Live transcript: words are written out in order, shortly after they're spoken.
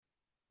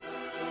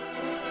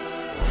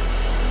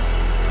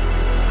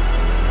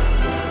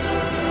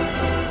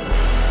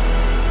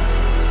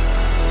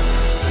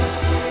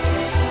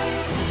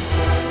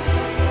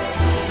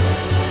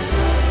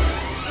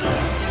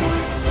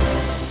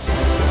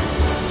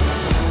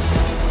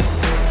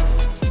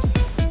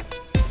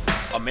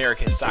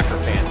American soccer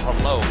fans,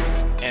 hello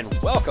and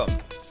welcome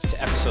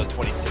to episode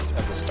 26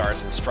 of the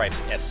Stars and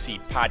Stripes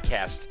FC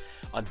podcast.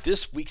 On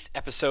this week's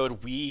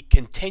episode, we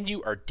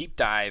continue our deep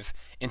dive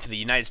into the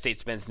United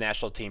States men's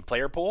national team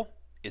player pool.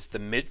 It's the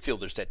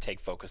midfielders that take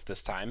focus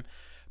this time.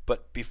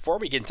 But before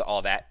we get into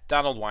all that,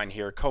 Donald Wine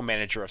here,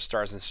 co-manager of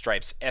Stars and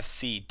Stripes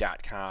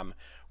FC.com,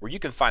 where you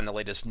can find the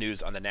latest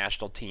news on the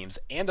national teams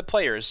and the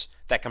players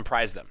that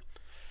comprise them.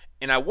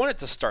 And I wanted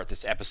to start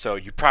this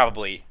episode, you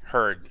probably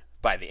heard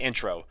by the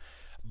intro,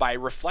 by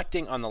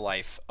reflecting on the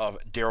life of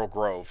Daryl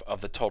Grove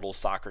of the Total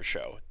Soccer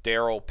Show.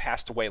 Daryl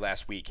passed away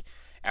last week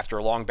after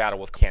a long battle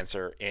with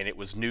cancer, and it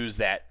was news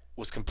that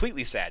was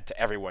completely sad to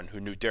everyone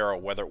who knew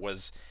Daryl, whether it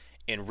was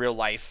in real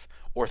life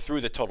or through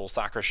the Total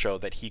Soccer Show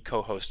that he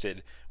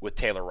co-hosted with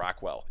Taylor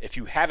Rockwell. If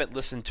you haven't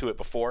listened to it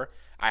before,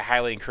 I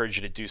highly encourage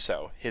you to do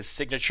so. His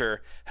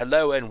signature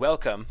hello and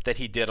welcome that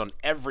he did on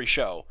every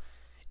show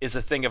is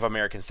a thing of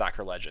American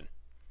soccer legend.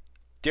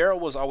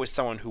 Daryl was always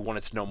someone who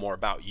wanted to know more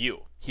about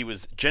you. He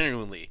was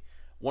genuinely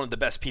one of the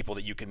best people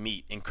that you could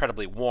meet,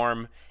 incredibly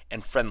warm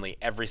and friendly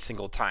every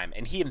single time,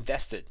 and he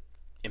invested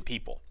in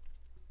people.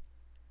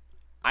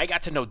 I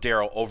got to know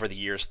Daryl over the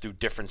years through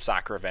different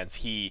soccer events.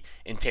 He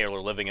and Taylor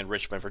living in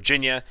Richmond,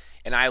 Virginia,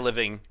 and I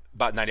living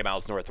about 90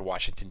 miles north of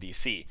Washington,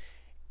 D.C.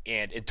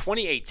 And in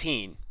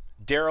 2018,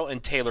 Daryl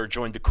and Taylor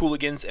joined the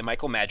Cooligans and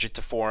Michael Magic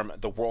to form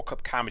the World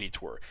Cup Comedy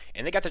Tour,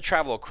 and they got to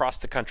travel across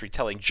the country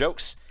telling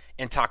jokes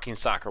and talking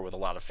soccer with a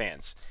lot of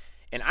fans.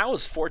 And I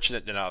was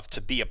fortunate enough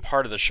to be a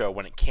part of the show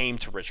when it came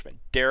to Richmond,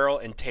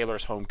 Daryl and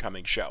Taylor's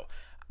homecoming show.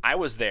 I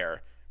was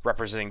there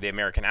representing the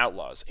American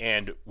Outlaws,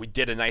 and we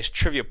did a nice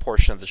trivia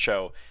portion of the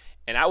show.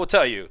 And I will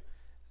tell you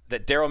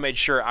that Daryl made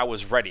sure I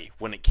was ready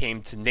when it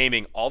came to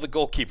naming all the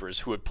goalkeepers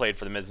who had played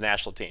for the men's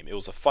national team. It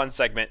was a fun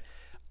segment.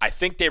 I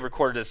think they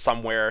recorded it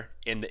somewhere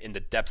in the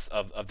depths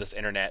of this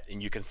internet,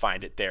 and you can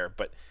find it there.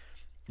 But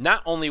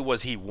not only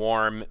was he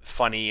warm,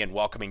 funny, and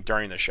welcoming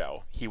during the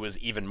show, he was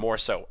even more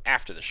so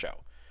after the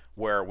show,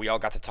 where we all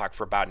got to talk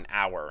for about an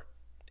hour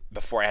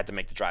before I had to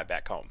make the drive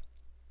back home.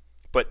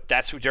 But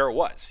that's who Daryl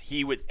was.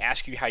 He would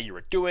ask you how you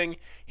were doing.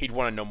 He'd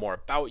want to know more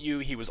about you.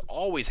 He was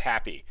always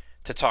happy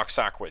to talk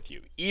soccer with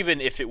you, even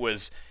if it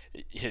was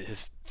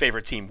his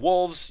favorite team,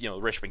 Wolves, the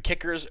Richmond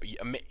Kickers,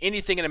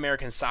 anything in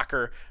American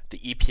soccer, the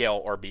EPL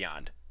or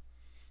beyond.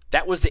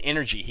 That was the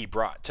energy he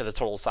brought to the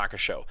Total Soccer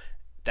Show.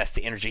 That's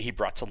the energy he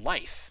brought to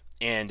life,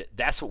 and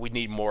that's what we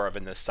need more of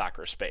in this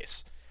soccer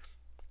space.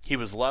 He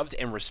was loved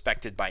and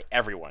respected by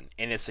everyone,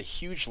 and it's a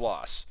huge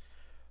loss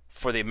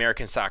for the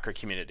American soccer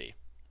community.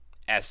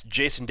 As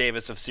Jason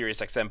Davis of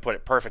SiriusXM put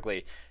it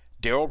perfectly,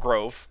 Daryl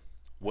Grove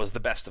was the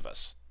best of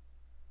us.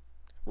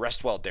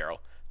 Rest well, Daryl.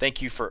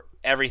 Thank you for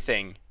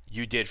everything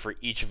you did for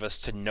each of us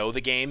to know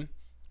the game,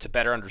 to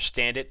better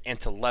understand it, and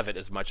to love it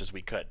as much as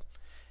we could.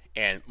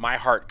 And my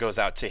heart goes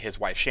out to his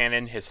wife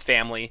Shannon, his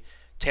family,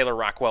 Taylor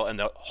Rockwell, and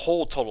the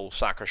whole Total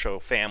Soccer Show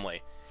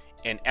family,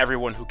 and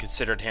everyone who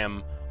considered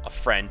him a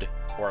friend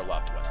or a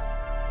loved one.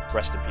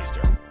 Rest in peace,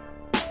 Daryl.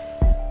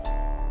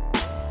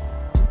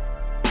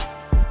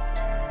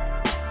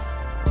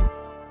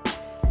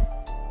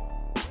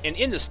 And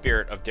in the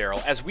spirit of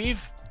Daryl, as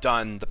we've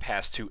done the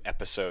past two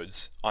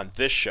episodes on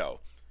this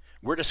show,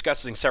 we're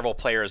discussing several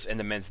players in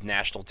the men's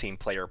national team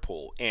player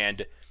pool,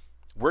 and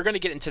we're going to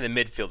get into the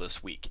midfield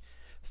this week.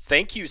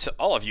 Thank you to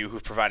all of you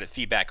who've provided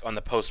feedback on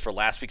the post for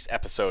last week's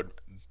episode.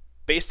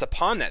 Based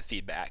upon that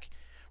feedback,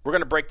 we're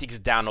going to break these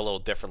down a little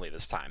differently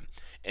this time.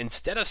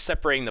 Instead of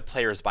separating the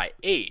players by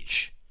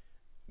age,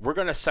 we're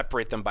going to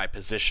separate them by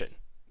position.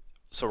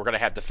 So we're going to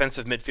have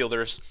defensive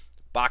midfielders,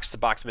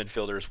 box-to-box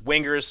midfielders,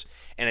 wingers,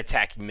 and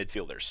attacking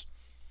midfielders.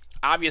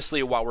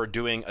 Obviously, while we're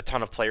doing a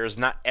ton of players,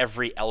 not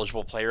every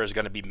eligible player is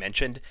going to be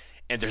mentioned,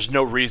 and there's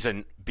no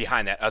reason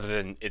behind that other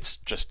than it's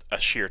just a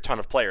sheer ton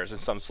of players and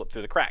some slip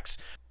through the cracks.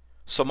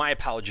 So my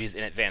apologies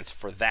in advance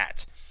for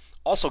that.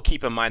 Also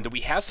keep in mind that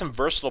we have some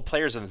versatile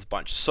players in this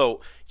bunch.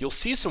 So you'll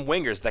see some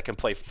wingers that can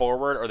play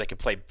forward or they can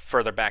play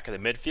further back in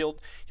the midfield.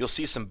 You'll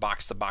see some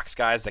box-to-box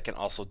guys that can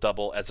also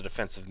double as a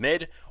defensive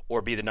mid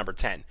or be the number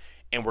 10.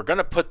 And we're going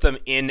to put them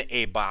in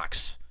a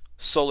box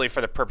solely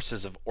for the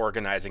purposes of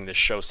organizing this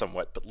show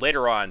somewhat. But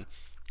later on,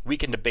 we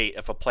can debate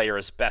if a player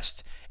is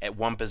best at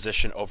one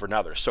position over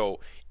another. So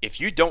if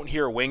you don't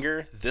hear a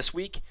winger this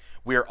week,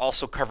 we are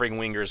also covering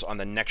wingers on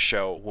the next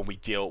show when we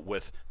deal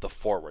with the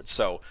forwards.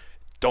 So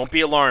don't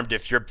be alarmed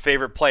if your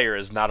favorite player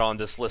is not on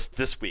this list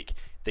this week.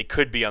 They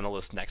could be on the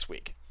list next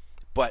week.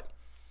 But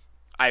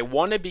I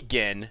want to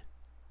begin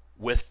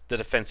with the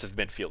defensive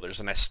midfielders,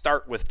 and I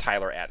start with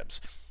Tyler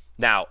Adams.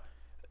 Now,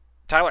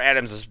 Tyler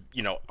Adams is,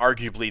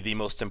 arguably the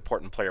most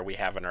important player we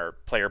have in our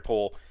player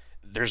pool.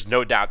 There's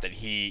no doubt that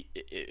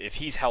if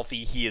he's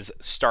healthy, he is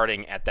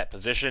starting at that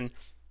position,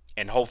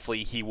 and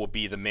hopefully he will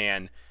be the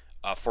man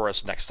for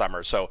us next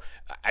summer. So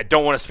I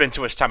don't want to spend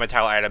too much time on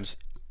Tyler Adams.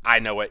 I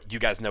know it. You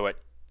guys know it.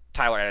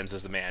 Tyler Adams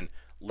is the man.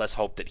 Let's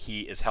hope that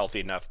he is healthy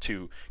enough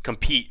to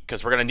compete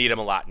because we're going to need him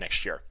a lot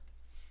next year.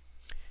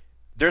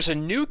 There's a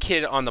new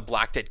kid on the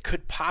block that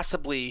could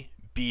possibly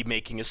be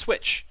making a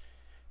switch.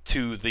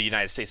 to the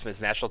United States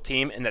men's national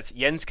team, and that's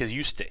Jens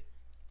Kajuste.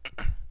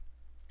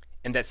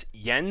 And that's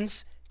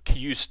Jens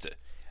Kajuste.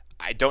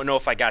 I don't know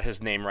if I got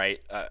his name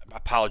right.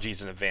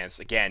 Apologies in advance,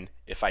 again,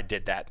 if I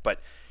did that. But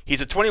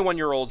he's a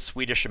 21-year-old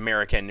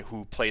Swedish-American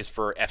who plays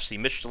for FC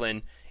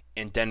Midtjylland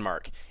in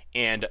Denmark.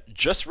 And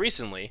just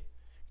recently,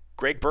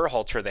 Greg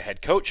Berhalter, the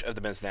head coach of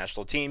the men's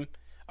national team,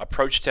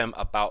 approached him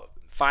about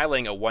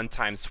filing a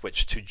one-time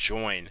switch to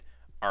join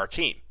our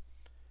team.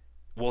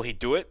 Will he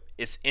do it?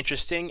 It's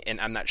interesting,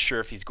 and I'm not sure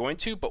if he's going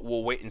to, but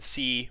we'll wait and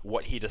see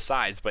what he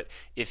decides. But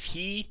if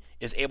he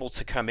is able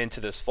to come into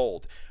this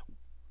fold,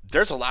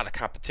 there's a lot of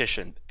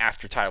competition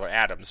after Tyler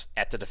Adams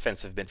at the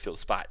defensive midfield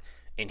spot,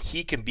 and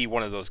he can be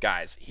one of those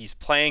guys. He's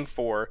playing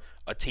for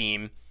a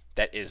team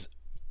that is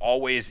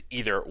always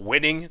either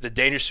winning the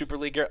Danish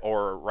Superliga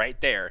or right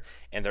there,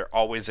 and they're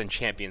always in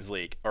Champions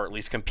League, or at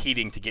least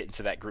competing to get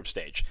into that group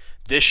stage.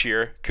 This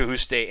year,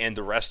 Kajuste and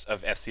the rest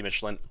of FC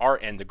Midtjylland are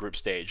in the group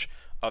stage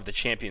of the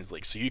Champions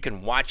League, so you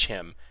can watch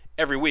him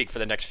every week for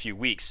the next few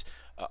weeks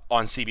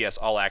on CBS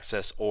All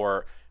Access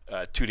or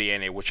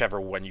 2DNA, whichever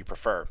one you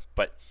prefer.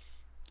 But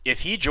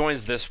if he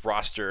joins this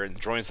roster and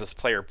joins this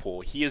player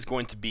pool, he is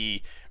going to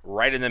be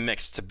right in the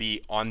mix to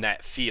be on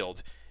that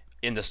field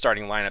in the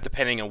starting lineup,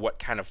 depending on what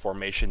kind of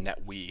formation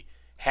that we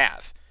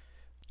have.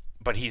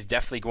 But he's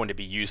definitely going to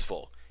be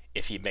useful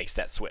if he makes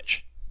that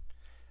switch.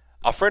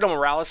 Alfredo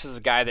Morales is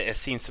a guy that has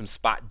seen some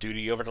spot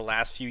duty over the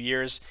last few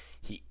years.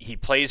 He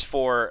plays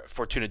for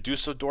Fortuna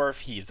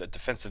Dusseldorf. He's a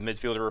defensive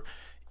midfielder.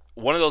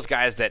 One of those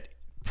guys that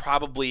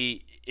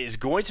probably is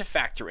going to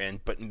factor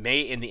in, but may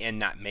in the end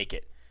not make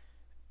it.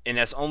 And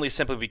that's only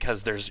simply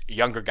because there's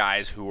younger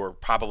guys who are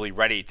probably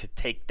ready to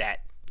take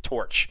that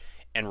torch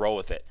and roll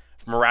with it.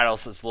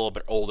 Morales is a little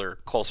bit older,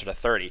 closer to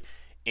 30.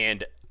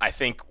 And I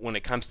think when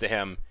it comes to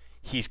him,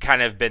 he's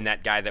kind of been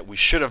that guy that we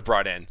should have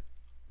brought in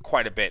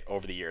quite a bit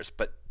over the years,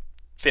 but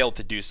failed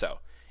to do so.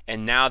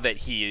 And now that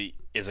he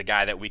is a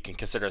guy that we can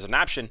consider as an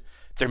option,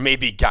 there may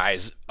be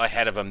guys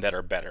ahead of him that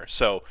are better.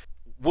 So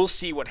we'll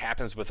see what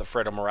happens with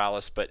Alfredo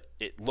Morales, but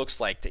it looks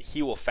like that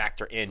he will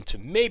factor into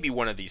maybe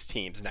one of these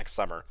teams next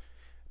summer.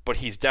 But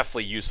he's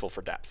definitely useful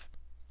for depth.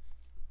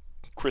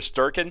 Chris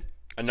Durkin,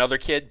 another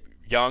kid,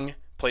 young,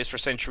 plays for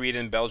Centurion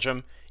in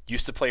Belgium,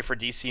 used to play for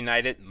DC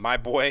United. My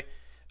boy,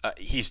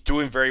 he's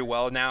doing very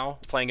well now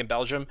playing in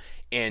Belgium,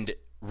 and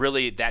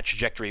really that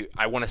trajectory,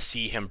 I want to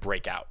see him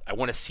break out. I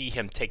want to see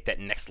him take that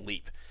next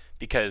leap,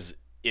 because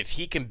if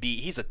he can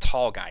be, he's a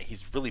tall guy,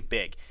 he's really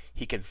big.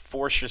 He can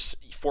force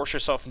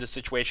yourself into a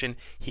situation.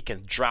 He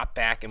can drop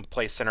back and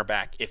play center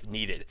back if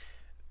needed.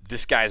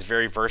 This guy is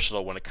very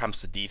versatile when it comes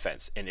to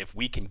defense, and if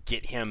we can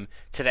get him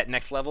to that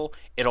next level,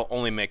 it'll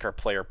only make our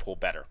player pool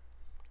better.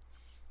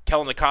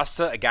 Kellen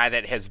Acosta, a guy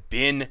that has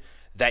been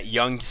that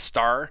young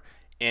star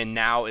and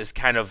now is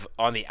kind of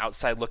on the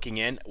outside looking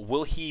in.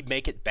 Will he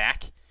make it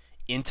back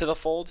into the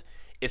fold?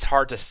 It's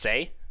hard to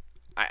say.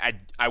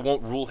 I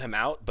won't rule him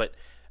out, but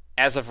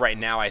as of right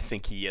now, I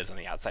think he is on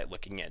the outside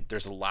looking in.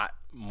 There's a lot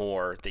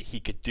more that he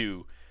could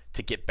do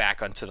to get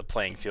back onto the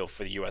playing field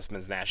for the U.S.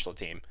 men's national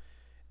team.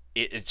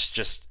 It's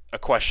just a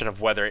question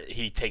of whether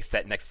he takes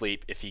that next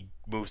leap if he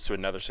moves to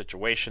another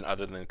situation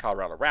other than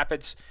Colorado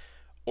Rapids,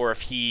 or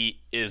if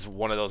he is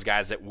one of those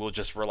guys that we'll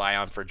just rely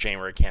on for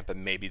January camp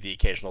and maybe the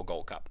occasional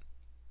Gold Cup.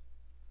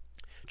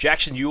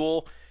 Jackson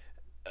Ewell,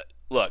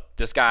 look,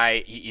 this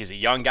guy, he's a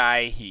young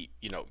guy.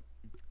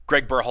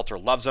 Greg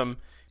Berhalter loves him.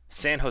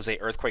 San Jose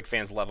Earthquake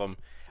fans love him.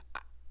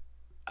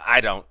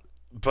 I don't,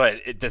 but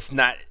that's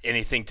not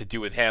anything to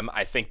do with him.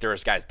 I think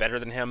there's guys better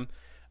than him.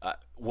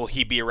 Will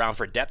he be around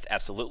for depth?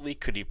 Absolutely.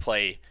 Could he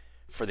play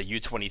for the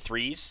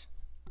U23s?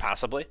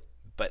 Possibly.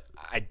 But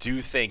I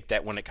do think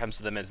that when it comes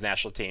to the men's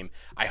national team,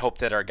 I hope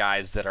that our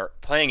guys that are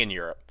playing in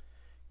Europe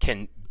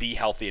can be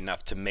healthy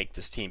enough to make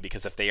this team,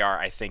 because if they are,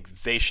 I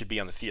think they should be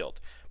on the field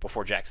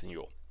before Jackson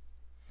Ewell.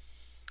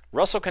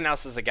 Russell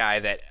Canouse is a guy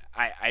that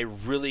I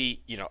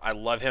really, I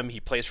love him. He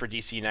plays for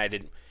DC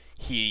United.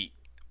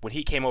 When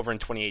he came over in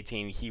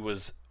 2018, he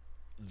was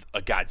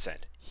a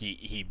godsend.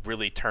 He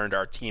really turned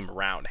our team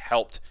around,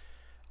 helped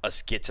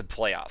us get to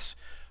playoffs.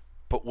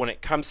 But when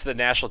it comes to the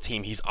national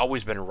team, he's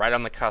always been right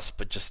on the cusp,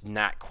 but just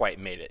not quite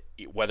made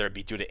it, whether it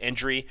be due to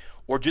injury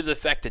or due to the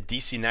fact that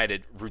DC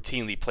United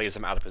routinely plays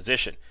him out of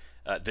position.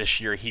 This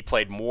year, he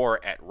played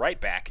more at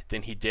right back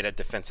than he did at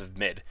defensive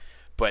mid.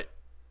 But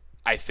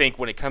I think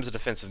when it comes to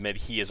defensive mid,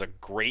 he is a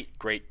great,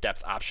 great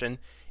depth option.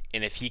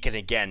 And if he can,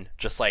 again,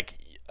 just like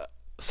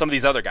some of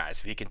these other guys,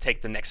 if he can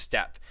take the next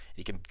step,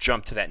 he can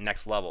jump to that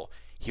next level,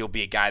 he'll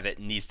be a guy that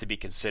needs to be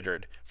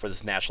considered for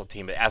this national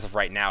team. But as of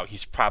right now,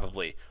 he's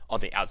probably on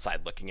the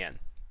outside looking in.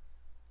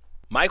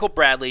 Michael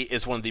Bradley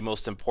is one of the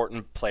most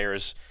important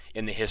players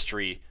in the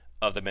history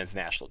of the men's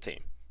national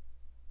team.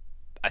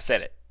 I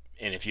said it.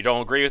 And if you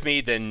don't agree with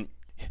me, then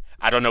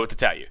I don't know what to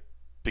tell you,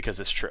 because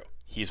it's true.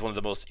 He's one of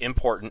the most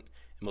important,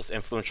 most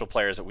influential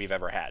players that we've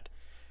ever had.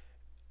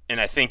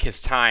 And I think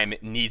his time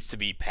needs to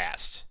be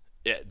passed.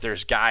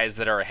 There's guys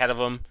that are ahead of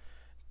him.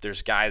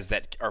 There's guys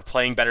that are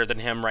playing better than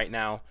him right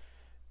now.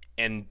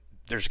 And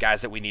there's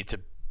guys that we need to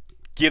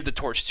give the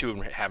torch to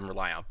and have him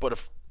rely on. But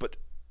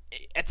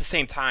at the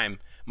same time,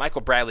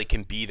 Michael Bradley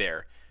can be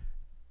there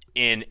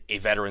in a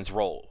veteran's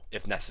role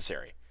if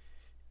necessary.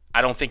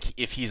 I don't think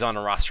if he's on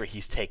a roster,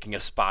 he's taking a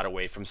spot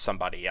away from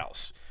somebody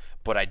else.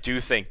 But I do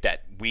think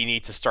that we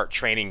need to start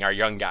training our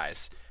young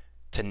guys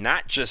to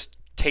not just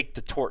take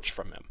the torch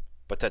from him,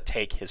 but to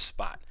take his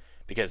spot.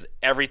 Because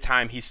every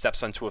time he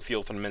steps onto a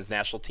field for the men's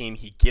national team,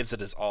 he gives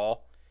it his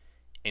all,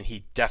 and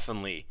he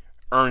definitely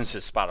earns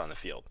his spot on the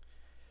field.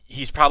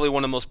 He's probably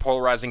one of the most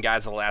polarizing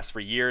guys of the last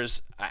 3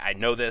 years. I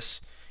know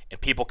this,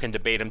 and people can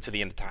debate him to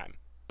the end of time.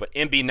 But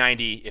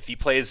MB90, if he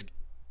plays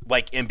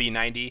like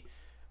MB90,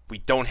 we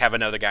don't have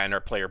another guy in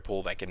our player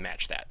pool that can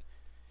match that.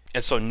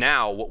 And so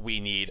now what we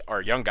need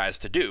our young guys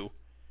to do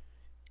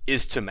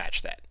is to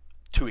match that,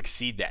 to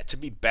exceed that, to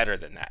be better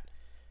than that.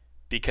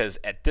 Because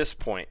at this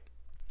point,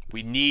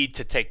 we need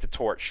to take the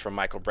torch from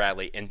Michael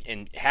Bradley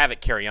and have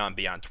it carry on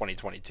beyond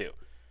 2022.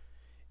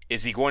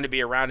 Is he going to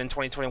be around in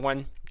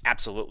 2021?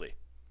 Absolutely.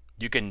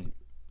 You can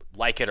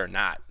like it or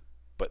not,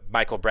 but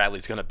Michael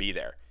Bradley's going to be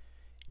there.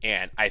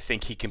 And I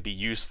think he can be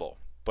useful.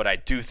 But I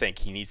do think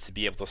he needs to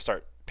be able to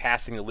start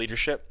passing the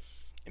leadership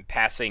and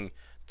passing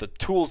the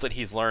tools that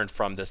he's learned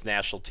from this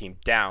national team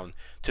down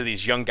to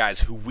these young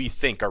guys who we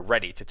think are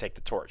ready to take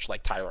the torch,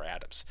 like Tyler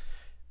Adams.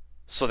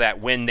 So that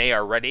when they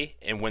are ready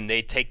and when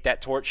they take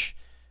that torch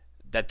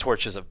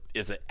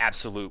is an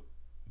absolute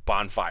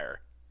bonfire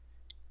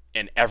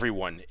and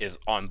everyone is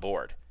on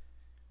board.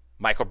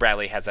 Michael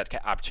Bradley has that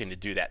opportunity to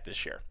do that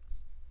this year.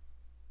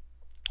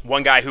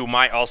 One guy who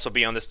might also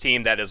be on this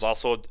team that is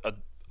also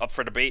up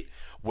for debate,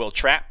 Will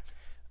Trapp.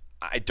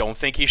 I don't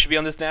think he should be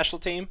on this national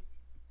team,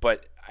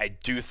 but I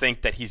do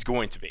think that he's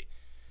going to be.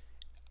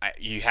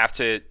 You have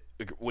to,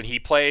 when he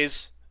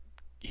plays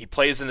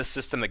in the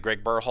system that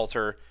Greg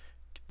Berhalter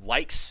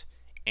likes,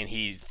 and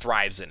he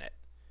thrives in it.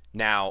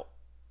 Now,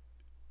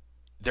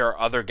 there are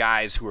other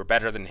guys who are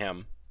better than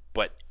him,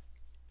 but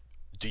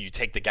do you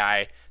take the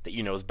guy that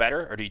you know is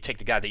better, or do you take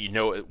the guy that you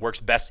know it works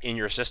best in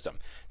your system?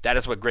 That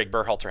is what Greg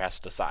Berhalter has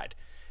to decide.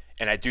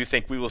 And I do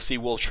think we will see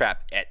Will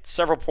Trapp at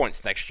several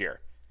points next year.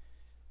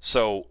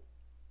 So,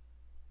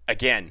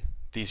 again,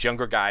 these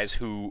younger guys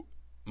who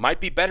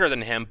might be better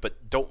than him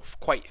but don't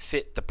quite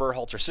fit the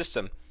Berhalter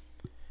system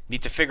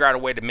need to figure out a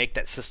way to make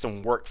that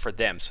system work for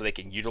them so they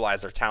can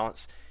utilize their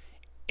talents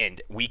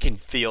and we can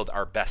field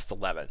our best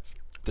 11.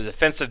 The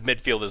defensive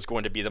midfield is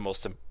going to be the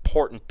most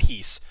important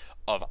piece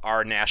of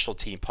our national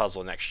team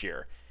puzzle next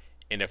year.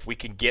 And if we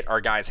can get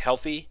our guys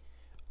healthy,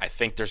 I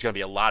think there's going to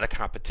be a lot of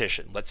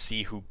competition. Let's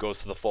see who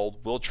goes to the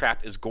fold. Will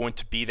Trapp is going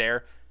to be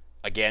there,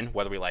 again,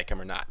 whether we like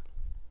him or not.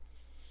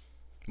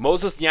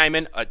 Moses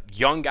Nyman, a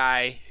young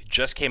guy,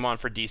 just came on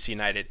for DC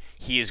United.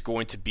 He is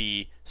going to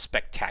be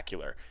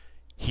spectacular.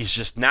 He's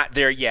just not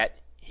there yet.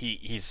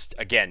 He's,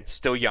 again,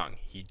 still young.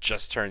 He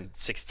just turned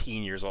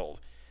 16 years old.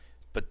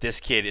 But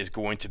this kid is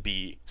going to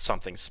be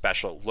something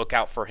special. Look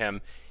out for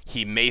him.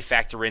 He may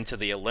factor into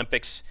the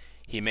Olympics.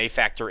 He may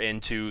factor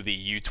into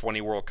the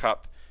U20 World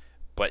Cup.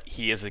 But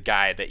he is a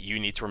guy that you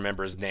need to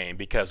remember his name,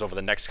 because over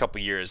the next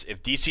couple of years,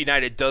 if DC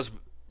United does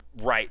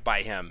right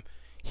by him,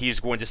 he's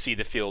going to see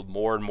the field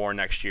more and more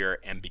next year,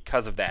 and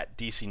because of that,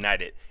 DC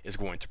United is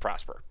going to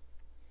prosper.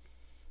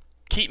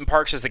 Keaton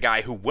Parks is the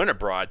guy who went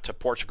abroad to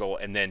Portugal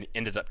and then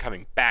ended up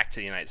coming back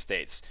to the United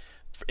States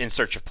in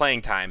search of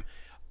playing time.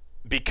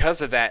 Because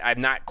of that,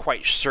 I'm not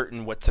quite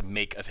certain what to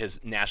make of his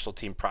national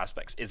team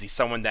prospects. Is he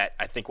someone that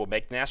I think will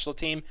make the national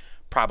team?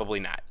 Probably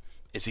not.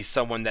 Is he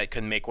someone that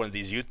can make one of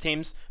these youth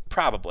teams?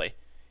 Probably.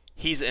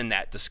 He's in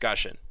that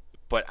discussion.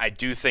 But I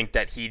do think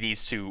that he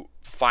needs to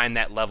find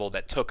that level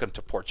that took him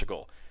to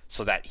Portugal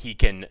so that he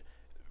can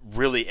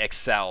really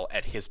excel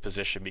at his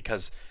position,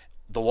 because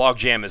the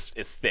logjam is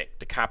thick.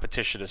 The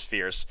competition is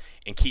fierce.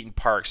 And Keaton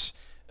Parks,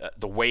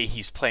 the way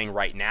he's playing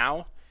right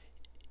now,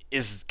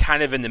 is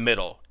kind of in the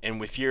middle.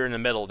 And if you're in the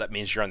middle, that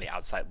means you're on the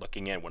outside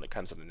looking in when it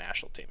comes to the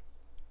national team.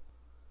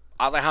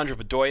 Alejandro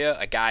Bedoya,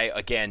 a guy,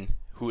 again,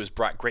 who has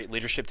brought great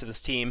leadership to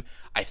this team.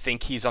 I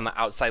think he's on the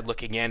outside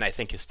looking in. I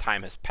think his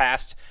time has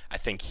passed. I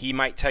think he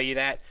might tell you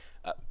that.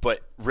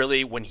 But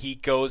really, when he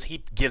goes,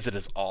 he gives it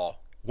his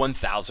all,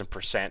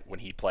 1,000% when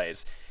he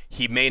plays.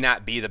 He may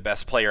not be the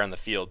best player on the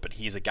field, but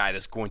he's a guy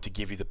that's going to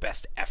give you the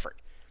best effort.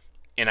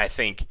 And I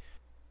think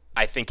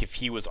if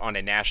he was on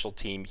a national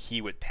team,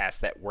 he would pass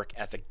that work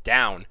ethic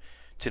down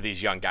to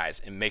these young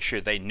guys and make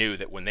sure they knew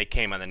that when they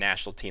came on the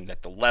national team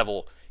that the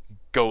level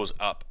goes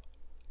up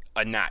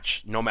a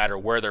notch no matter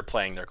where they're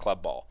playing their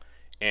club ball.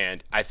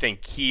 And I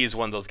think he is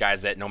one of those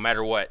guys that no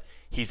matter what,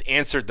 he's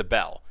answered the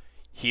bell.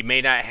 He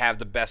may not have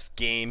the best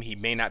game, he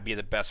may not be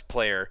the best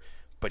player,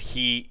 but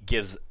he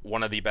gives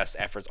one of the best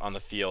efforts on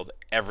the field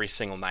every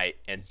single night,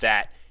 and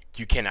that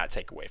you cannot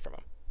take away from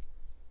him.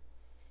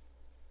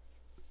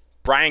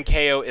 Brian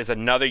Cahill is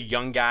another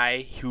young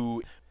guy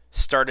who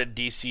started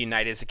DC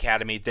United's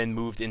academy, then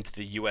moved into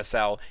the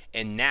USL,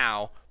 and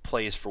now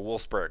plays for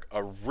Wolfsburg.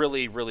 A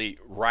really, really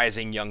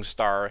rising young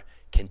star,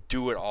 can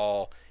do it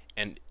all,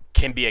 and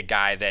can be a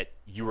guy that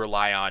you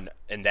rely on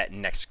in that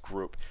next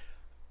group.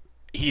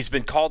 He's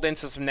been called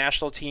into some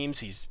national teams.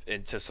 He's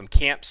into some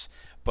camps.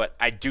 But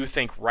I do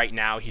think right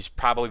now he's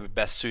probably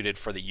best suited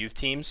for the youth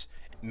teams,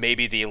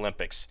 maybe the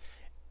Olympics.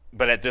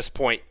 But at this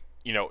point,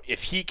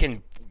 if he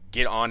can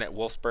get on at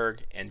Wolfsburg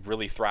and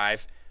really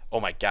thrive, oh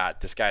my God,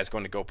 this guy is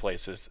going to go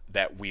places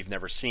that we've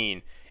never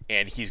seen.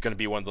 And he's going to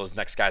be one of those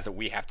next guys that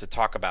we have to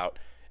talk about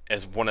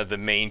as one of the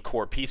main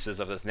core pieces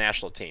of this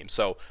national team.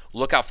 So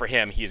look out for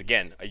him. He's,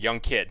 again, a young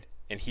kid,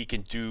 and he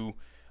can do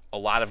a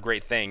lot of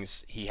great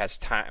things. He has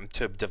time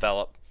to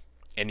develop,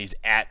 and he's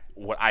at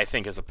what I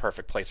think is a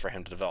perfect place for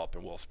him to develop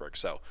in Wolfsburg.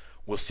 So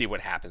we'll see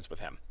what happens with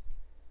him.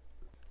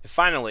 And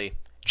finally,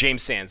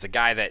 James Sands, a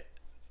guy that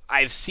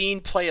I've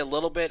seen play a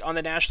little bit on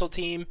the national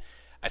team.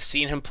 I've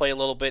seen him play a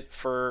little bit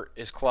for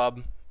his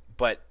club,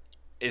 but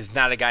is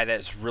not a guy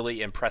that's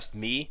really impressed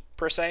me,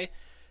 per se.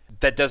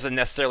 That doesn't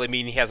necessarily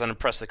mean he hasn't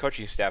impressed the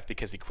coaching staff,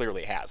 because he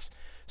clearly has.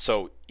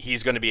 So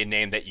he's going to be a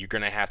name that you're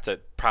going to have to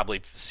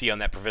probably see on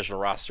that provisional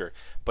roster.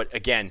 But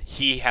again,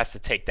 he has to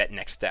take that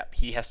next step.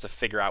 He has to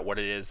figure out what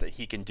it is that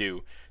he can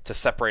do to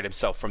separate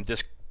himself from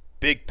this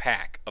big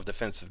pack of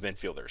defensive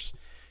midfielders.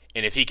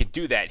 And if he can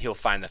do that, he'll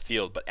find the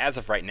field. But as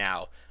of right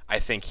now, I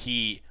think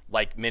he,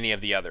 like many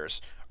of the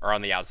others, are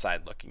on the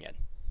outside looking in.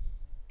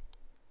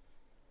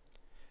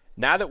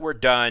 Now that we're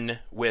done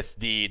with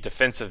the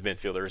defensive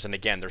midfielders, and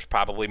again, there's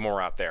probably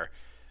more out there,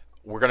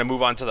 we're going to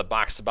move on to the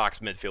box-to-box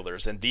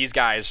midfielders. And these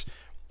guys,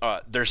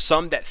 there's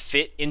some that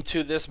fit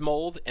into this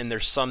mold, and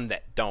there's some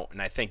that don't.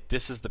 And I think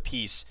this is the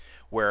piece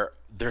where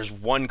there's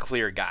one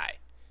clear guy,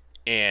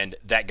 and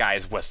that guy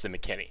is Weston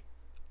McKennie.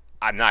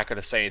 I'm not going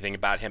to say anything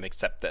about him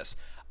except this.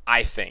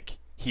 I think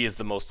he is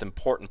the most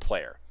important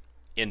player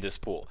in this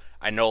pool.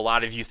 I know a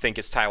lot of you think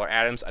it's Tyler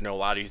Adams. I know a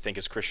lot of you think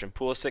it's Christian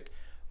Pulisic.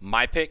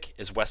 My pick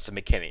is Weston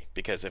McKennie,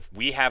 because if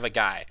we have a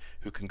guy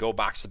who can go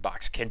box to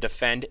box, can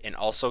defend, and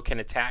also can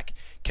attack,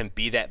 can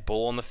be that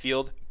bull on the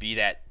field, be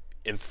that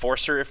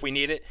enforcer if we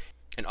need it,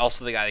 and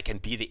also the guy that can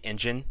be the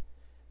engine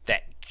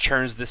that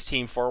churns this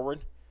team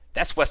forward,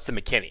 that's Weston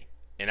McKennie.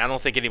 And I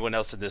don't think anyone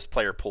else in this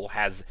player pool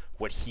has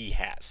what he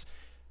has.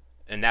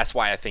 And that's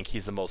why I think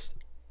he's the most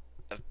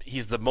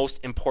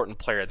important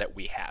player that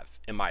we have,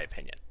 in my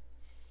opinion.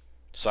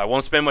 So I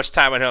won't spend much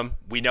time on him.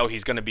 We know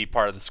he's going to be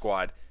part of the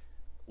squad.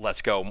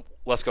 Let's go,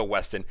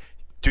 Weston.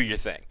 Do your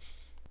thing.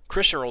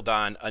 Christian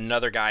Roldan,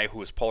 another guy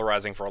who is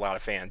polarizing for a lot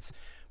of fans,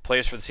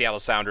 plays for the Seattle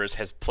Sounders,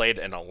 has played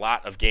in a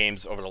lot of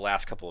games over the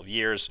last couple of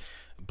years,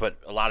 but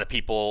a lot of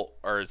people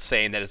are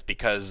saying that it's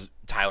because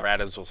Tyler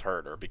Adams was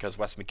hurt, or because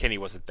Weston McKennie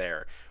wasn't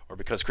there, or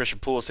because Christian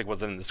Pulisic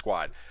wasn't in the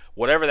squad.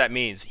 Whatever that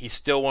means, he's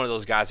still one of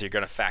those guys that you're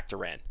going to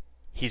factor in.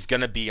 He's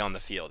going to be on the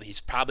field.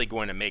 He's probably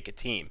going to make a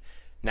team.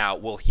 Now,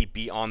 will he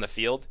be on the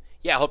field?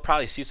 Yeah, he'll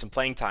probably see some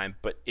playing time,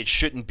 but it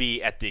shouldn't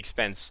be at the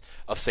expense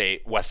of,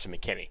 say, Weston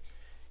McKennie.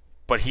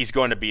 But he's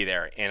going to be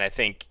there, and I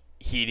think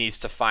he needs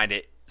to find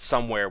it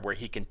somewhere where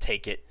he can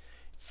take it,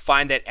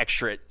 find that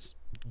extra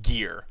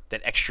gear,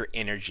 that extra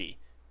energy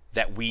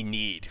that we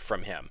need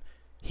from him.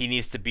 He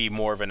needs to be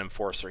more of an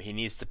enforcer. He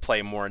needs to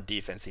play more in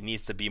defense. He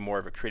needs to be more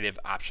of a creative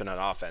option on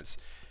offense.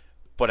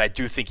 But I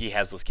do think he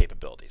has those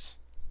capabilities.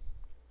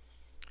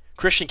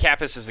 Christian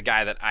Kappas is a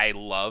guy that I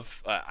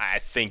love. I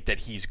think that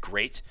he's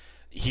great.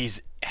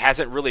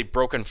 Hasn't really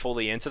broken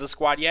fully into the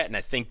squad yet, and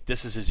I think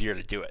this is his year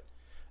to do it.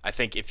 I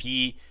think if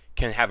he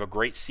can have a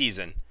great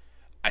season,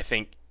 I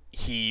think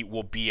he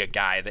will be a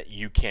guy that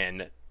you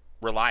can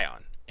rely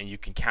on and you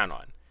can count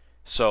on.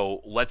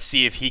 So let's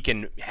see if he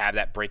can have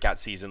that breakout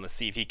season. Let's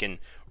see if he can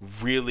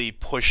really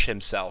push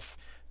himself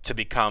to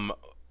become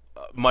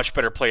a much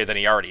better player than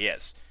he already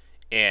is.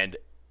 And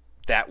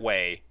that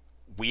way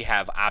we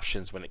have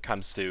options when it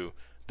comes to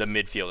the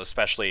midfield,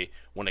 especially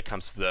when it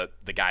comes to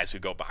the guys who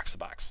go box to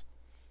box.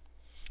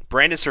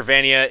 Brandon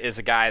Servania is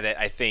a guy that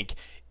I think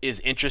is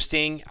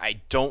interesting.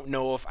 I don't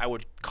know if I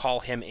would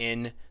call him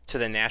in to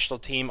the national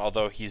team,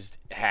 although he's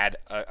had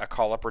a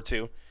call-up or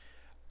two.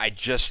 I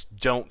just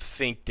don't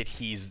think that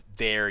he's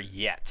there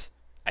yet.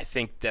 I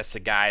think that's a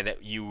guy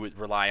that you would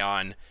rely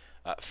on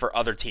for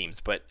other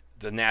teams, but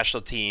the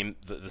national team,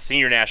 the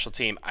senior national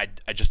team,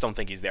 I just don't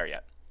think he's there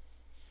yet.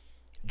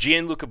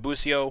 Gianluca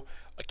Busio,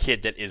 a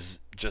kid that is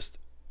just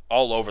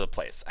all over the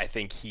place. I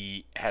think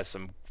he has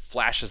some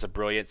flashes of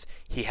brilliance.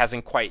 He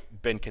hasn't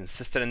quite been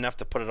consistent enough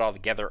to put it all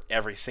together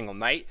every single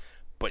night,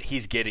 but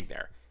he's getting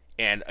there.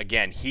 And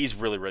again, he's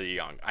really, really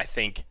young. I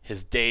think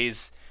his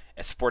days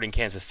at Sporting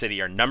Kansas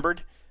City are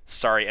numbered.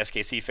 Sorry,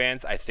 SKC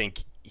fans. I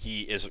think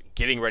he is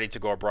getting ready to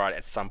go abroad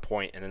at some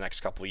point in the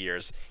next couple of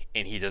years,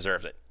 and he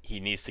deserves it. He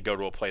needs to go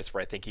to a place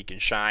where I think he can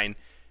shine,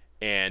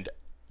 and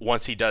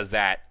once he does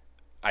that,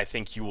 I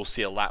think you will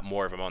see a lot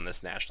more of him on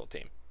this national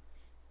team.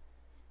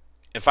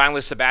 And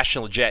finally,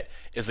 Sebastian Lletget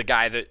is a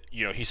guy that,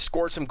 he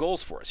scored some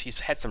goals for us.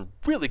 He's had some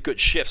really good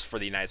shifts for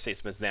the United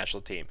States men's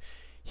national team.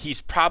 He's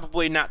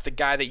probably not the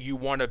guy that you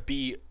want to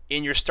be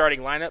in your starting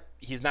lineup.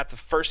 He's not the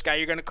first guy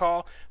you're going to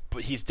call,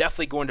 but he's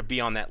definitely going to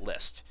be on that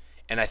list.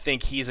 And I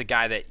think he's a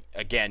guy that,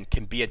 again,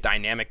 can be a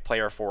dynamic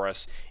player for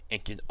us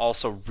and can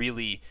also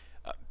really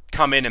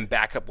come in and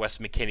back up Wes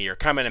McKinney or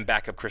come in and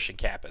back up Christian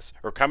Kappas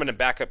or come in and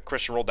back up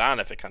Christian Roldan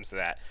if it comes to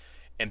that,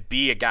 and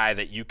be a guy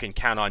that you can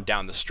count on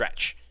down the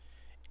stretch.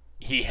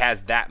 He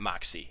has that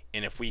moxie,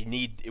 and if we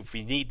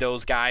need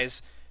those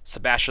guys,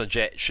 Sebastian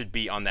Lletget should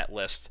be on that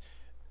list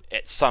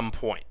at some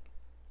point.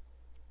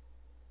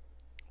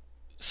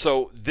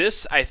 So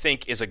this, I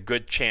think, is a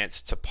good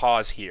chance to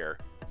pause here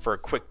for a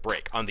quick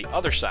break. On the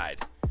other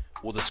side,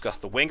 we'll discuss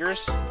the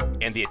wingers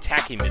and the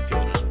attacking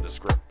midfielders of this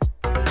group.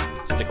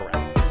 Stick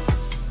around.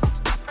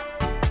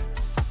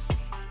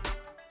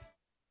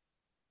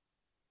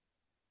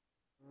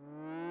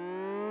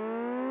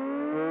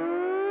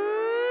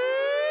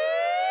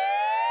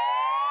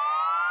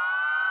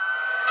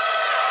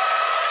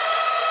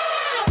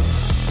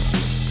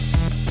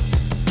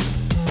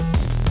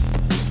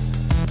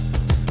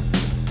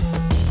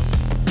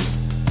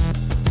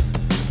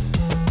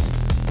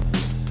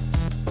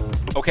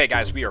 Okay,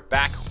 guys, we are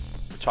back.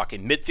 We're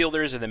talking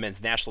midfielders in the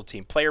men's national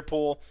team player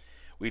pool.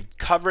 We've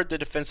covered the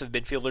defensive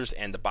midfielders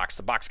and the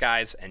box-to-box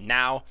guys, and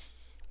now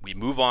we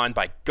move on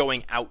by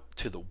going out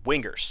to the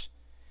wingers.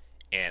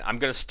 And I'm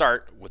going to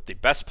start with the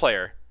best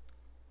player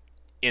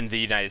in the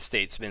United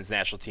States men's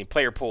national team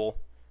player pool.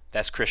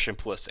 That's Christian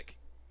Pulisic.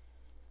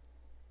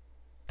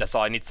 That's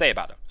all I need to say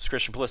about him. It's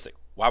Christian Pulisic.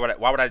 Why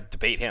would I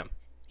debate him?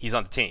 He's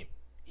on the team.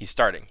 He's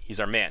starting. He's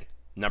our man.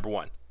 Number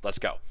one. Let's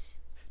go.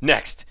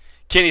 Next,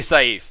 Kenny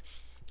Saief.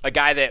 A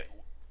guy that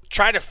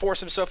tried to force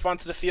himself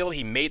onto the field.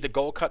 He made the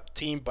Gold Cup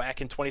team back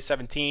in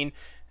 2017,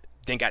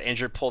 then got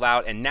injured, pulled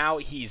out, and now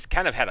he's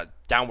kind of had a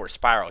downward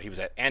spiral. He was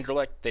at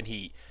Anderlecht, then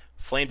he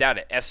flamed out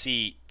at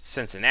FC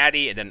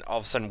Cincinnati, and then all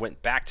of a sudden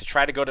went back to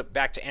try to go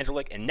back to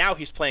Anderlecht, and now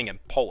he's playing in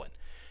Poland.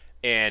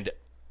 And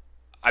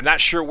I'm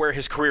not sure where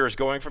his career is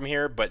going from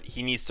here, but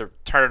he needs to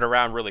turn it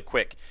around really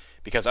quick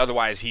because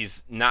otherwise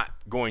he's not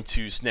going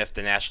to sniff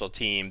the national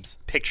team's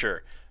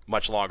picture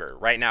much longer.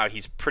 Right now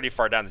he's pretty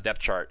far down the depth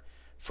chart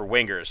for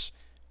wingers.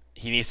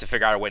 He needs to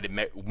figure out a way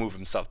to move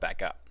himself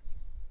back up.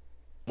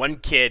 One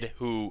kid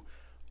who,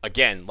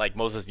 again, like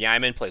Moses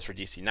Nyman, plays for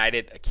DC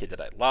United, a kid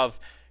that I love,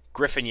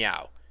 Griffin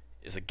Yao,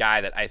 is a guy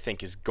that I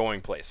think is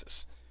going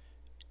places.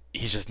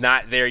 He's just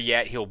not there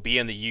yet. He'll be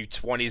in the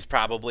U20s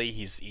probably.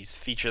 He's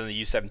featured in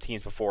the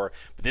U17s before,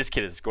 but this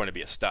kid is going to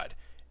be a stud.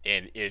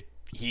 And if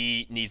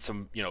he needs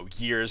some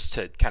years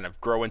to kind of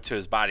grow into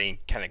his body,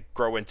 kind of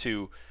grow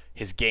into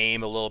his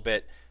game a little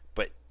bit,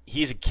 but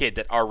he's a kid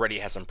that already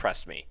has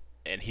impressed me,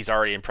 and he's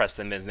already impressed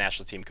the men's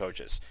national team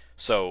coaches.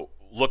 So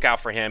look out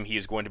for him. He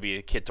is going to be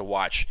a kid to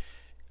watch.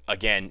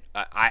 Again,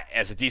 I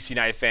as a DC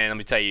United fan, let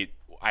me tell you,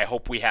 I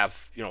hope we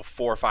have 4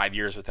 or 5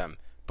 years with him,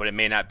 but it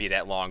may not be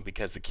that long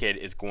because the kid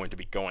is going to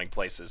be going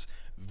places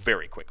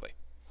very quickly.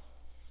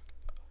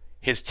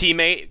 His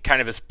teammate,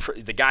 kind of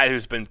the guy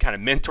who's been kind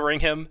of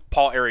mentoring him,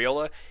 Paul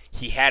Arriola,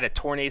 he had a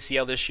torn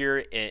ACL this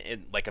year,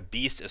 and like a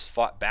beast, is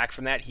fought back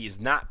from that. He is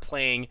not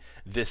playing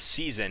this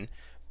season,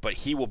 but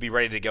he will be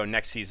ready to go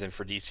next season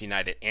for DC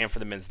United and for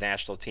the men's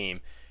national team.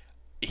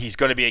 He's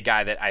going to be a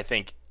guy that I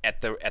think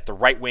at the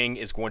right wing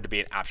is going to be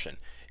an option.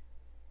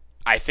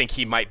 I think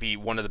he might be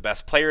one of the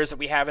best players that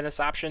we have in this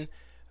option,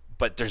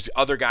 but there's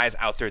other guys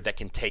out there that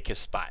can take his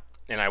spot,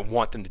 and I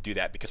want them to do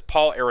that because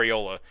Paul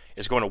Arriola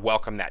is going to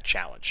welcome that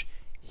challenge.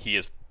 He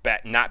is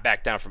not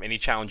back down from any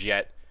challenge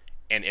yet,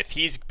 and if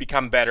he's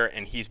become better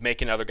and he's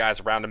making other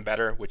guys around him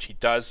better, which he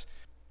does,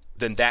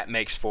 then that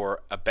makes for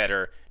a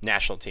better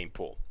national team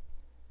pool.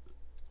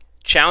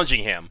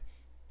 Challenging him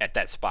at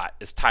that spot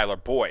is Tyler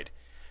Boyd.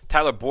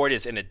 Tyler Boyd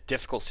is in a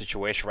difficult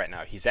situation right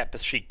now. He's at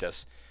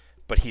Besiktas,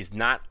 but he's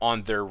not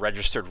on their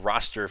registered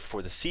roster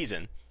for the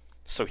season,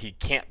 so he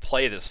can't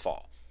play this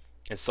fall.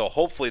 And so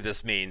hopefully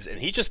this means, and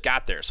he just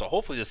got there, so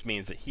hopefully this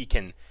means that he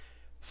can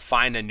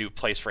find a new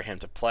place for him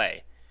to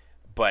play.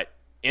 But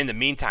in the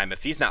meantime,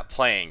 if he's not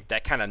playing,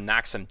 that kind of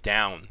knocks him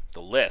down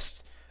the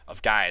list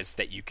of guys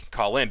that you can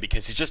call in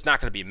because he's just not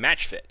going to be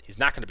match fit. He's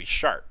not going to be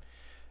sharp.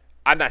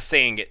 I'm not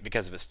saying it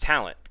because of his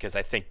talent, because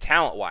I think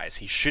talent-wise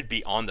he should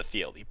be on the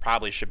field. He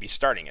probably should be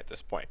starting at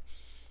this point.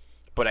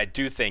 But I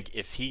do think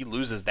if he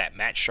loses that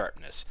match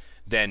sharpness,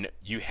 then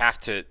you have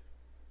to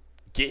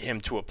get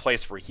him to a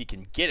place where he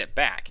can get it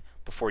back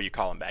before you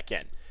call him back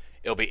in.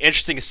 It'll be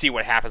interesting to see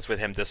what happens with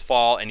him this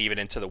fall and even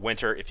into the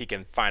winter if he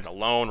can find a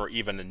loan or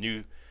even a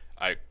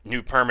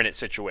new permanent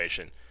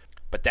situation.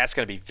 But that's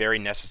going to be very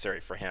necessary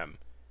for him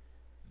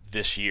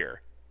this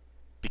year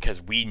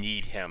because we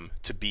need him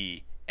to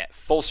be at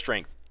full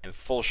strength and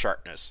full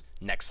sharpness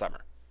next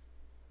summer.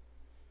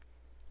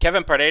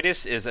 Kevin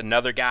Paredes is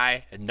another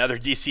guy, another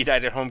DC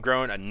United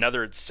homegrown,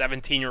 another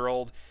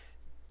 17-year-old.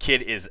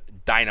 Kid is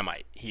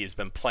dynamite. He has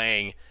been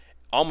playing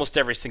almost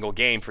every single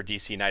game for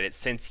DC United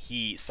since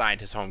he signed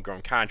his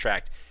homegrown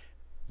contract.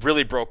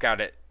 Really broke out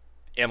at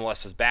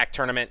MLS's back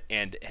tournament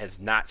and has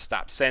not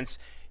stopped since.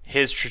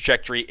 His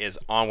trajectory is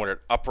onward and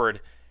upward.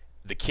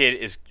 The kid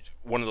is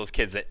one of those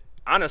kids that,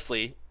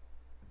 honestly,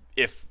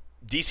 if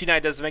DC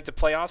United doesn't make the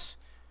playoffs,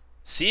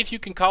 see if you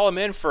can call him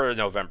in for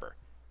November.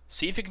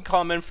 See if you can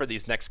call him in for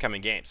these next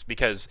coming games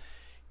because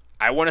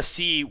I want to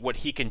see what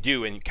he can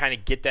do and kind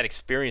of get that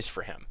experience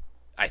for him.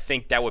 I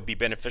think that would be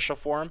beneficial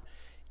for him.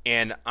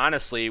 And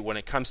honestly, when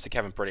it comes to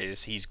Kevin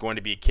Paredes, he's going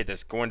to be a kid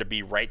that's going to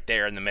be right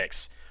there in the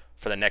mix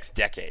for the next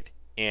decade.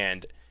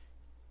 And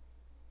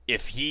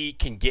if he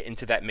can get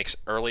into that mix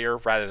earlier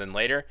rather than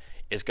later,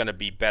 is going to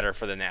be better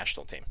for the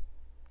national team.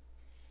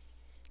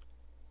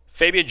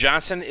 Fabian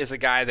Johnson is a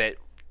guy that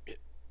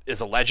is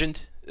a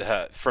legend.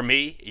 For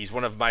me, he's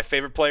one of my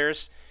favorite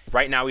players.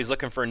 Right now, he's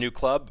looking for a new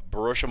club.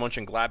 Borussia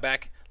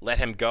Mönchengladbach let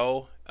him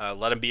go,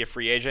 let him be a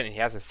free agent, and he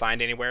hasn't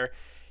signed anywhere.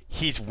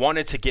 He's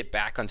wanted to get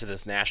back onto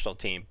this national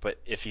team, but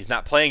if he's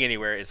not playing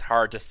anywhere, it's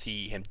hard to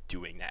see him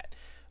doing that.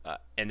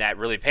 And that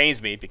really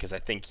pains me because I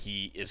think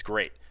he is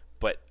great.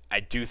 But I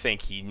do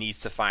think he needs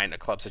to find a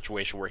club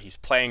situation where he's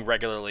playing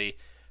regularly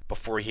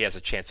before he has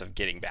a chance of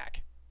getting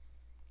back.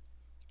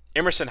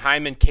 Emerson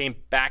Hyndman came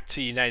back to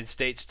the United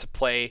States to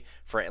play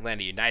for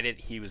Atlanta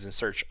United. He was in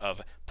search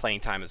of playing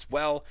time as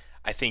well.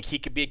 I think he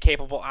could be a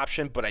capable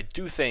option, but I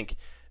do think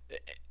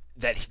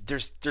that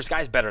there's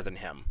guys better than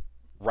him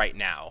right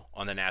now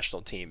on the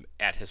national team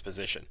at his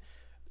position.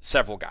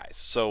 Several guys.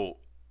 So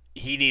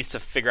he needs to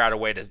figure out a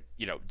way to,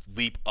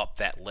 leap up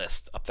that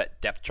list, up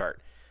that depth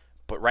chart.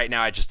 But right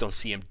now I just don't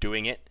see him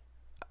doing it.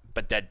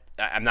 But that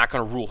I'm not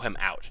going to rule him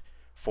out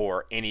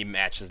for any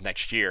matches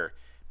next year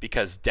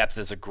because depth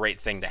is a great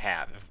thing to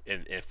have.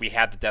 If we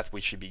had the depth, we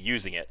should be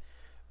using it.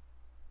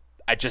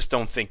 I just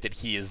don't think that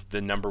he is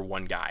the number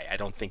one guy. I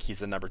don't think he's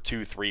the number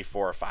 2, 3,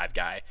 4, or 5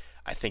 guy.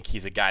 I think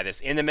he's a guy that's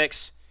in the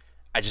mix.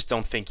 I just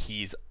don't think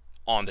he's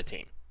on the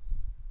team.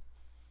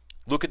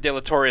 Luca De La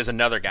Torre is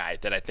another guy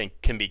that I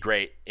think can be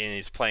great, and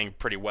he's playing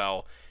pretty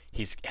well.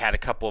 He's had a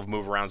couple of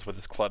move-arounds with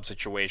his club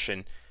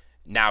situation.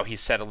 Now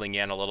he's settling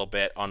in a little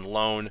bit on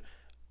loan.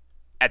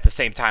 At the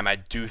same time, I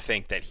do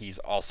think that he's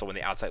also on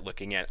the outside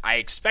looking in. I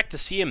expect to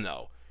see him,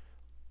 though,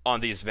 on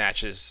these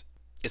matches.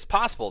 It's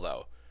possible,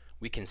 though,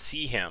 we can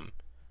see him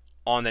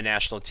on the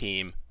national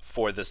team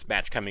for this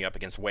match coming up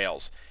against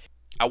Wales.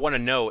 I want to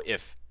know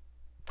if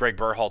Greg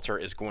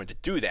Berhalter is going to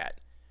do that,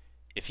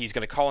 if he's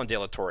going to call in De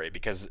La Torre,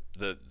 because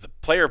the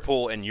player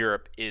pool in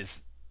Europe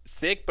is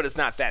thick, but it's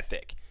not that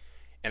thick.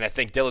 And I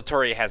think De La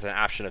Torre has an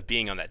option of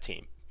being on that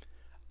team.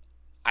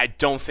 I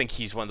don't think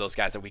he's one of those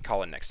guys that we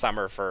call in next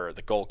summer for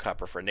the Gold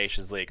Cup or for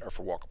Nations League or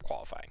for World Cup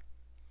qualifying.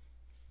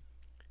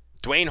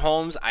 Dwayne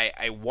Holmes,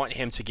 I want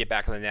him to get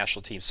back on the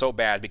national team so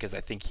bad because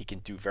I think he can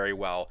do very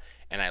well,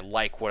 and I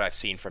like what I've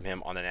seen from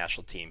him on the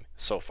national team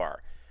so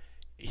far.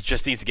 He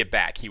just needs to get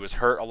back. He was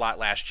hurt a lot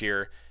last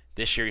year.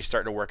 This year he's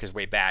starting to work his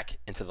way back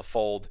into the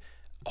fold.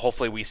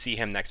 Hopefully we see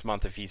him next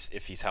month if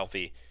he's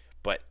healthy.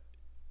 But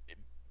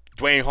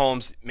Dwayne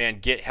Holmes, man,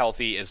 get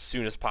healthy as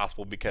soon as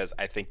possible because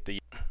I think the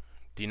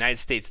United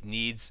States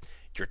needs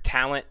your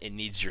talent, it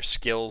needs your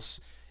skills,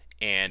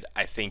 and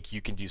I think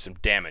you can do some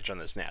damage on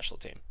this national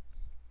team.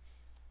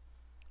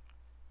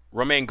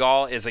 Romain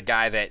Gall is a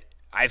guy that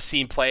I've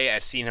seen play.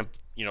 I've seen him,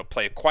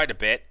 play quite a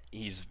bit.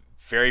 He's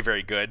very,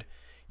 very good.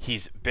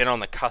 He's been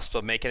on the cusp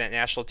of making that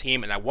national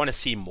team, and I want to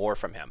see more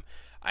from him.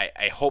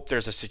 I hope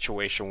there's a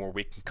situation where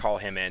we can call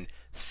him in,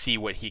 see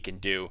what he can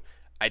do.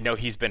 I know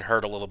he's been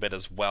hurt a little bit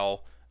as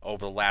well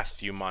over the last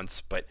few months,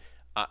 but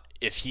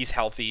if he's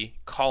healthy,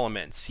 call him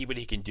in, see what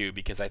he can do,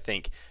 because I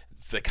think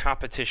the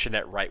competition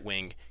at right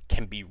wing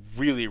can be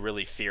really,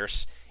 really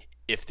fierce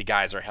if the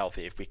guys are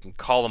healthy, if we can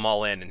call them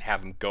all in and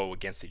have them go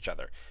against each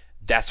other.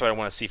 That's what I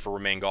want to see for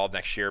Romain Gall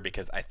next year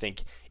because I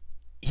think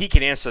he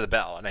can answer the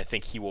bell, and I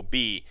think he will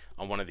be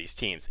on one of these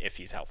teams if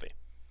he's healthy.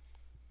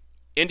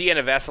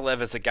 Indiana Vassilev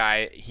is a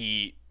guy,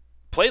 he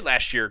played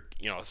last year,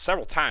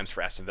 several times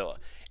for Aston Villa,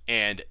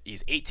 and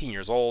he's 18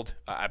 years old,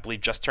 I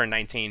believe just turned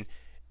 19,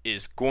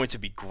 is going to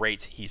be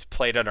great. He's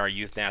played on our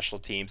youth national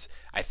teams.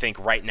 I think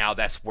right now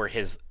that's where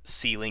his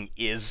ceiling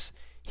is.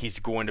 He's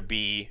going to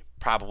be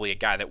probably a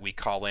guy that we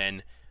call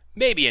in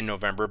maybe in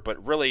November,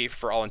 but really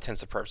for all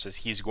intents and purposes,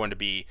 he's going to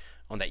be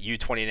on that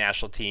U20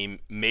 national team,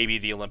 maybe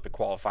the Olympic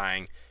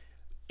qualifying.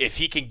 If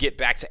he can get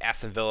back to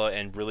Aston Villa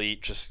and really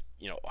just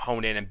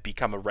hone in and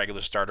become a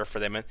regular starter for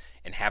them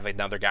and have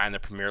another guy in the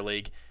Premier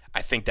League,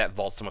 I think that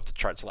vaults him up the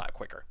charts a lot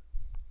quicker.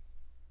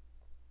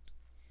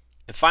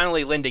 And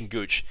finally, Lyndon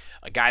Gooch,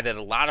 a guy that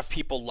a lot of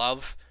people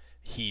love.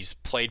 He's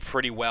played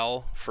pretty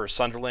well for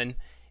Sunderland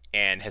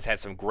and has had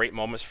some great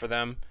moments for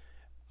them.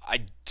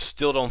 I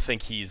still don't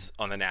think he's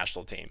on the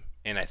national team.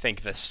 And I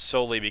think that's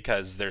solely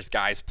because there's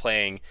guys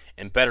playing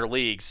in better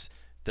leagues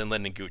than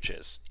Lyndon Gooch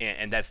is.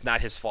 And that's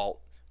not his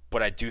fault.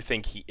 But I do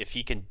think if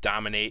he can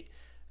dominate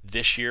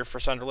this year for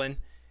Sunderland,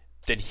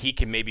 then he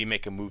can maybe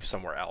make a move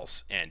somewhere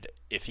else. And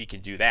if he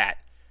can do that,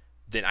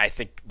 then I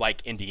think,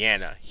 like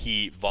Indiana,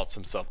 he vaults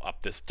himself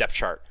up this depth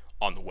chart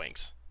on the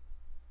wings.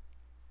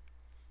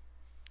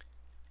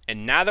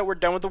 And now that we're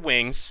done with the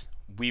wings,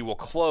 we will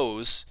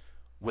close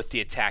with the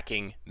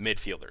attacking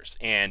midfielders.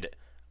 And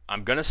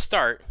I'm going to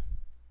start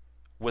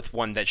with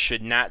one that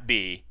should not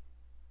be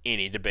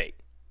any debate.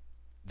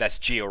 That's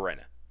Gio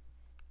Reyna.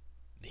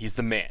 He's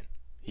the man.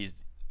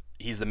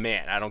 He's the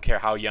man. I don't care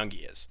how young he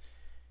is.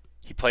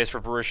 He plays for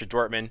Borussia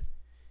Dortmund.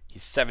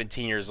 He's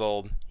 17 years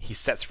old. He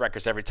sets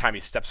records every time he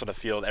steps on the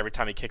field, every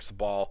time he kicks the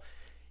ball.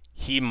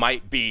 he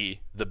might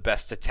be the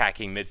best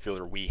attacking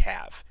midfielder we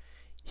have.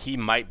 He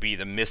might be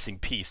the missing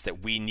piece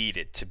that we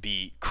needed to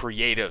be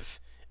creative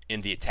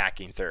in the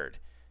attacking third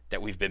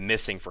that we've been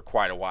missing for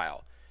quite a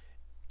while.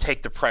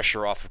 Take the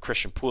pressure off of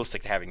Christian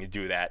Pulisic having to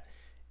do that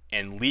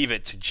and leave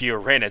it to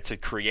Gio Reyna to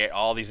create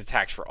all these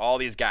attacks for all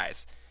these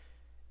guys.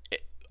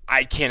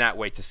 I cannot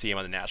wait to see him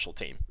on the national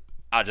team.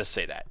 I'll just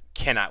say that.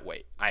 Cannot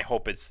wait. I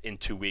hope it's in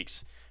 2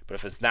 weeks. But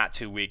if it's not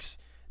 2 weeks,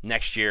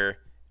 next year,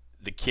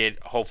 the kid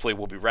hopefully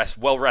will be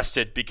well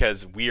rested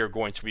because we are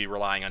going to be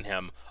relying on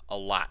him a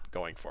lot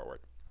going forward.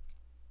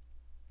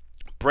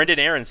 Brenden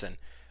Aaronson,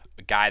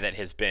 a guy that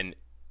has been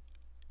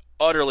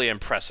utterly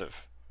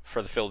impressive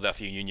for the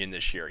Philadelphia Union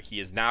this year. He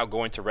is now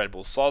going to Red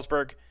Bull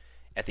Salzburg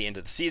at the end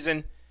of the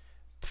season.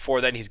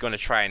 Before then, he's going to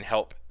try and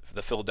help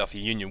the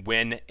Philadelphia Union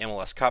win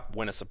MLS Cup,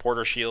 win a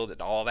supporter shield,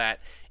 and all that.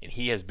 And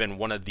he has been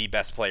one of the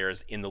best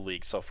players in the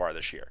league so far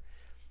this year.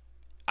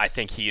 I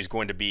think he is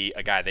going to be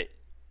a guy that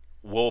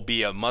will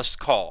be a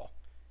must-call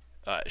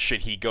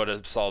should he go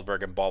to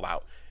Salzburg and ball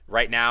out.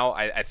 Right now,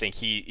 I think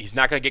he's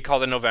not going to get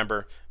called in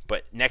November,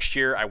 but next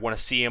year I want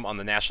to see him on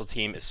the national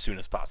team as soon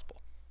as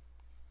possible.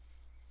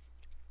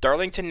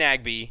 Darlington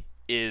Nagbe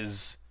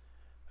is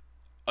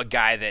a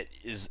guy that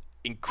is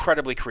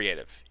incredibly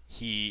creative.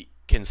 He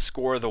can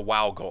score the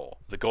wow goal,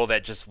 the goal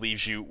that just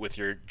leaves you with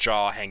your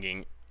jaw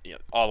hanging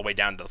all the way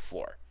down to the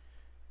floor.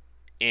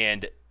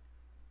 And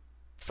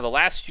for the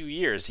last few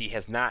years, he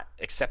has not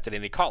accepted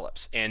any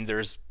call-ups. And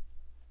there's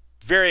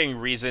varying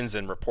reasons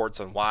and reports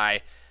on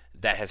why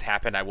that has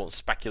happened. I won't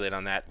speculate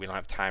on that. We don't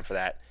have time for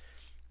that.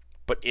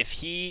 But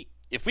if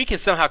we can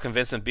somehow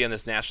convince him to be on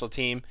this national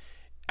team,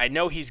 I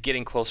know he's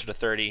getting closer to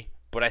 30,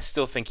 but I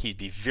still think he'd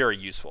be very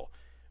useful.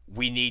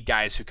 We need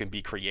guys who can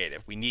be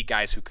creative. We need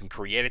guys who can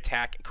create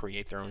attack and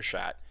create their own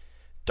shot.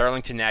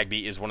 Darlington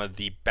Nagbe is one of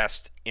the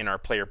best in our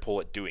player pool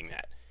at doing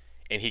that.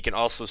 And he can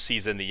also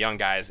season the young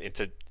guys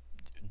into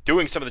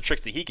doing some of the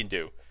tricks that he can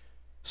do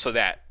so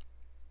that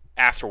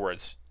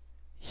afterwards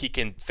he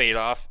can fade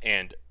off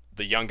and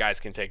the young guys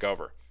can take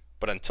over.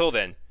 But until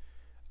then,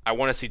 I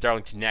want to see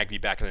Darlington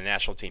Nagbe back in the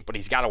national team. But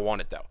he's got to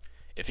want it, though.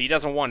 If he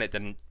doesn't want it,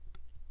 then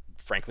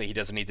frankly, he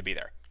doesn't need to be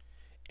there.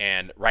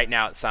 And right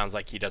now it sounds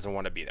like he doesn't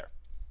want to be there.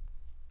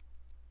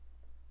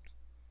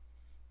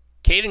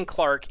 Caden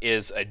Clark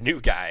is a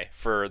new guy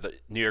for the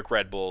New York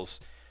Red Bulls,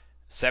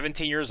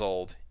 17 years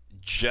old,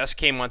 just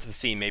came onto the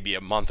scene maybe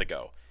a month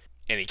ago.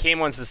 And he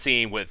came onto the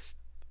scene with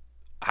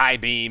high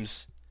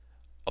beams,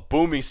 a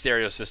booming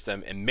stereo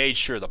system, and made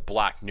sure the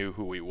block knew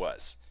who he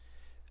was.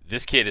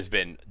 This kid has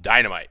been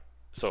dynamite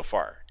so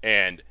far.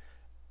 And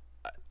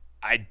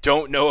I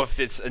don't know if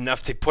it's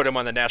enough to put him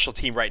on the national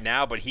team right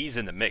now, but he's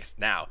in the mix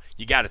now.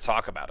 You got to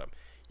talk about him.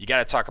 You got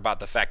to talk about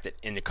the fact that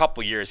in a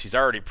couple years, he's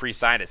already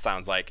pre-signed, it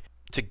sounds like,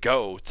 to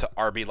go to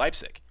RB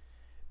Leipzig.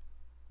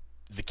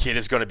 The kid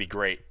is going to be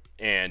great,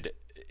 and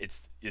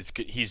it's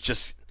good.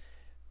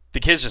 The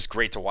kid's just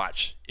great to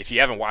watch. If you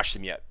haven't watched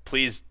him yet,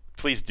 please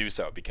do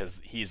so because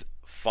he's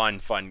fun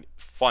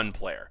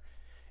player.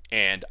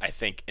 And I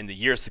think in the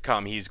years to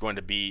come, he's going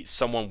to be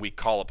someone we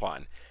call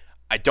upon.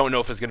 I don't know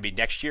if it's going to be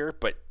next year,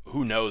 but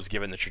who knows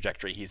given the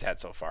trajectory he's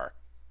had so far.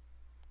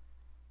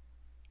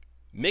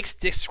 Mix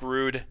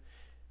Diskerud,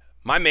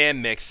 my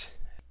man Mix,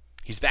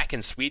 he's back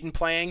in Sweden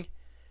playing.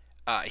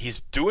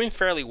 He's doing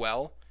fairly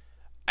well.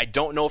 I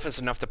don't know if it's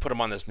enough to put him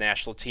on this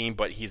national team,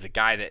 but he's a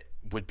guy that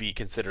would be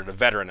considered a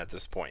veteran at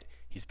this point.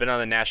 He's been on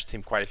the national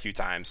team quite a few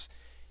times.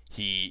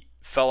 He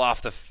fell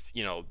off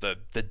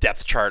the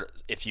depth chart,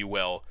 if you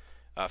will,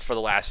 for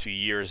the last few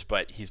years,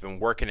 but he's been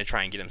working to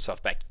try and get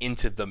himself back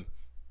into the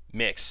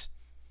mix.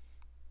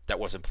 That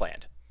wasn't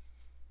planned.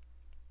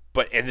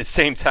 But at the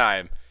same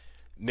time,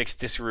 Mix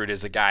Diskerud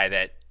is a guy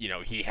that,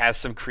 he has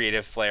some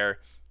creative flair.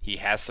 He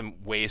has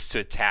some ways to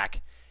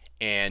attack.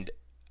 And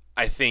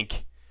I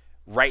think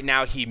right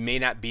now he may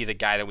not be the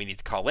guy that we need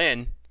to call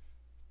in,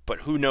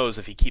 but who knows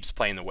if he keeps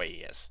playing the way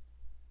he is.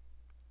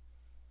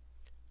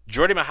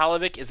 Djordje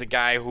Mihailovic is a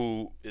guy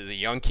who is a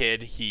young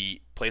kid.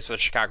 He plays for the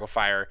Chicago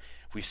Fire.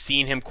 We've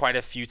seen him quite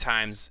a few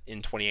times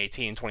in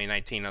 2018,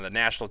 2019 on the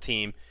national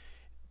team.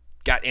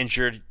 Got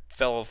injured,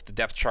 fell off the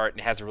depth chart,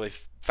 and hasn't really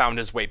found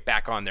his way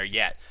back on there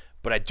yet.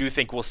 But I do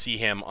think we'll see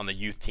him on the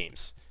youth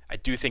teams. I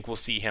do think we'll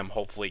see him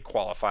hopefully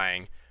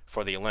qualifying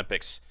for the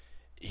Olympics.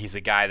 He's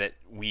a guy that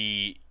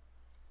we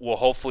will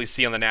hopefully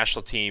see on the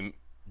national team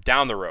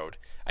down the road.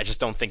 I just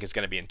don't think it's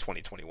going to be in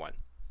 2021.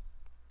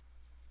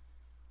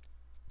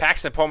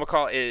 Paxton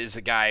Pomykal is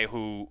a guy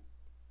who,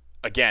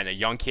 again, a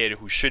young kid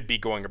who should be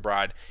going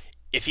abroad.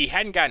 If he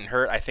hadn't gotten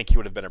hurt, I think he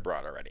would have been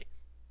abroad already.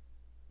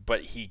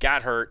 But he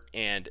got hurt,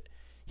 and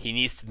he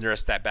needs to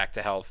nurse that back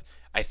to health.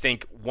 I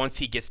think once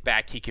he gets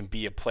back, he can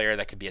be a player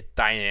that could be a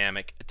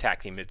dynamic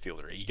attacking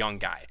midfielder, a young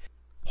guy.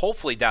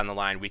 Hopefully down the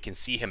line, we can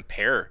see him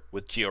pair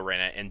with Gio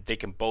Reyna, and they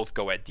can both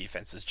go at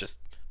defenses, just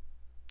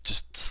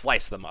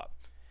slice them up.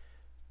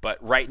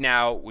 But right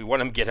now, we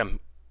want to get him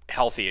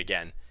healthy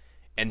again.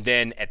 And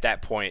then at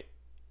that point,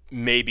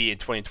 maybe in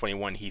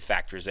 2021, he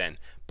factors in.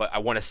 But I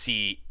want to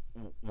see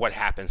what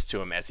happens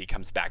to him as he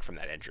comes back from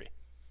that injury.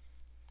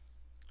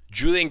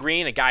 Julian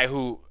Green, a guy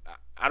who,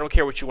 I don't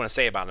care what you want to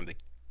say about him,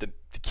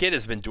 the kid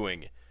has been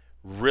doing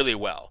really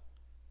well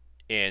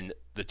in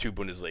the 2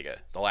 Bundesliga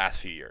the last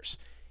few years.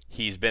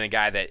 He's been a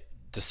guy that,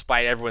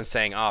 despite everyone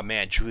saying, oh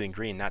man, Julian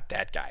Green, not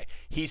that guy,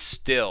 he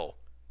still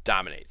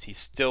dominates. He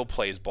still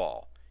plays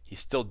ball. He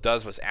still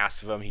does what's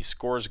asked of him. He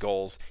scores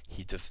goals.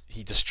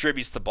 He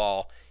distributes the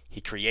ball.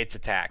 He creates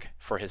attack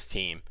for his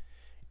team.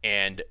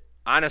 And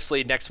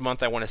honestly, next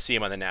month I want to see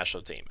him on the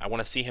national team. I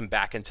want to see him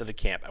back into the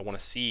camp. I want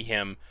to see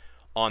him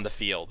on the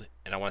field,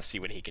 and I want to see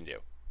what he can do.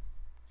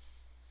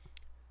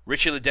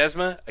 Richie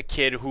Ledesma, a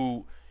kid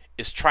who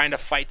is trying to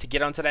fight to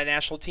get onto that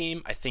national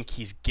team. I think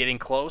he's getting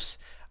close.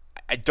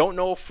 I don't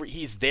know if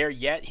he's there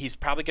yet. He's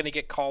probably going to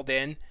get called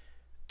in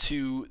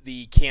to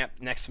the camp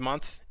next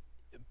month.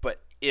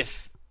 But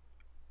if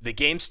the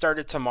game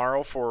started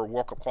tomorrow for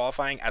World Cup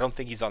qualifying, I don't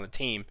think he's on the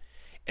team.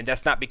 And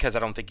that's not because I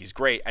don't think he's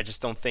great. I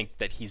just don't think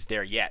that he's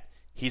there yet.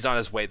 He's on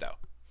his way, though.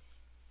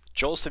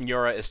 Joel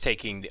Simura is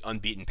taking the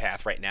unbeaten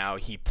path right now.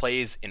 He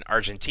plays in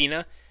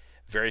Argentina.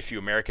 Very few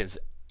Americans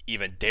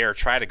even dare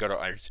try to go to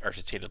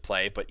Argentina to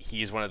play, but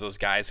he's one of those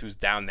guys who's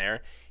down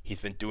there. He's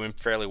been doing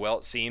fairly well,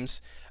 it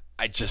seems.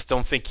 I just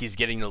don't think he's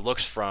getting the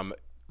looks from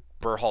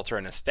Berhalter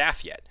and his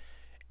staff yet.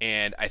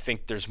 And I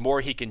think there's more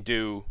he can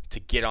do to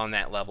get on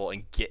that level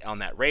and get on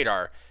that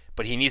radar,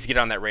 but he needs to get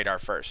on that radar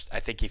first. I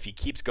think if he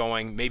keeps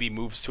going, maybe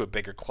moves to a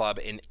bigger club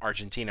in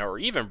Argentina or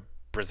even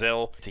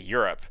Brazil to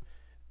Europe,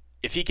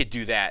 if he could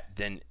do that,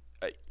 then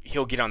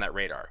he'll get on that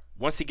radar.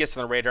 Once he gets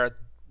on the radar,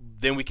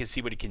 then we can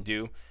see what he can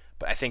do.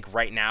 But I think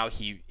right now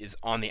he is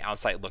on the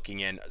outside looking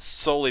in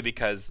solely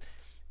because,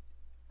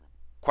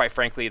 quite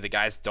frankly, the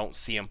guys don't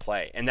see him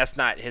play. And that's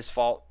not his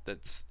fault.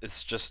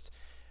 It's just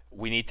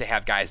we need to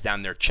have guys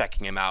down there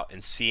checking him out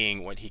and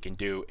seeing what he can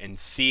do and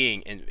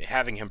seeing and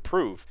having him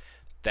prove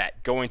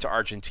that going to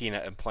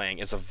Argentina and playing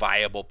is a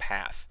viable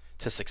path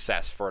to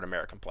success for an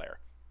American player.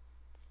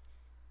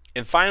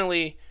 And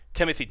finally,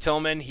 Timothy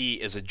Tillman. He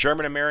is a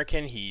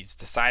German-American. He's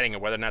deciding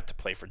whether or not to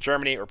play for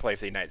Germany or play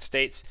for the United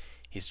States.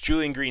 He's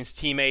Julian Green's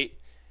teammate,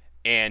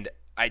 and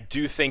I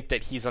do think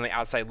that he's on the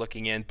outside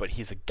looking in, but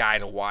he's a guy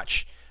to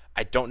watch.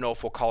 I don't know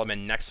if we'll call him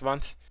in next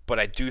month, but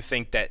I do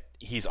think that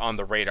he's on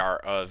the radar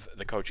of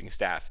the coaching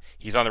staff.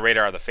 He's on the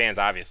radar of the fans,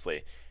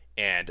 obviously,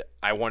 and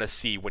I want to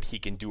see what he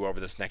can do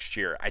over this next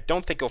year. I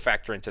don't think he'll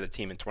factor into the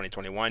team in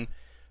 2021,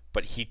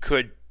 but he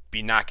could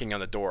be knocking on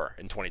the door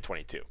in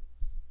 2022.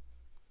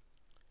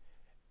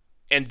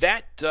 And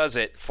that does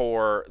it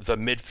for the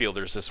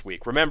midfielders this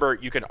week. Remember,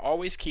 you can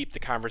always keep the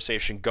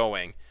conversation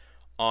going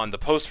on the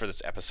post for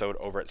this episode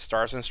over at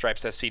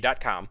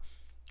starsandstripessc.com.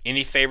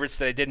 Any favorites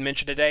that I didn't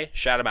mention today,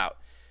 shout them out.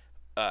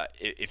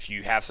 If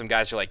you have some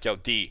guys who are like, yo,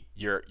 D,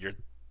 your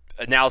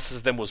analysis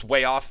of them was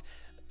way off,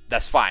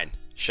 that's fine.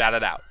 Shout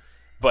it out.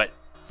 But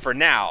for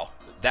now,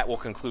 that will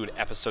conclude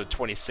episode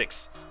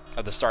 26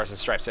 of the Stars and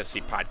Stripes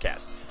FC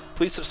podcast.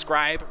 Please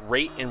subscribe,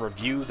 rate, and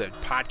review the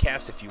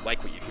podcast if you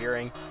like what you're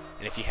hearing.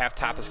 And if you have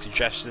topic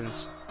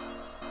suggestions,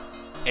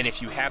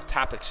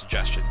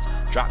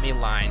 drop me a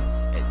line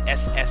at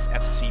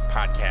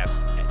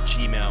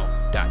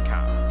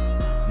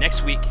ssfcpodcast@gmail.com.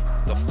 Next week,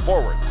 the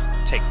forwards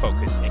take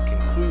focus and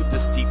conclude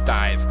this deep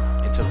dive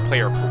into the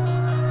player pool.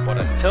 But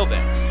until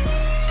then,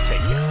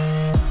 take care.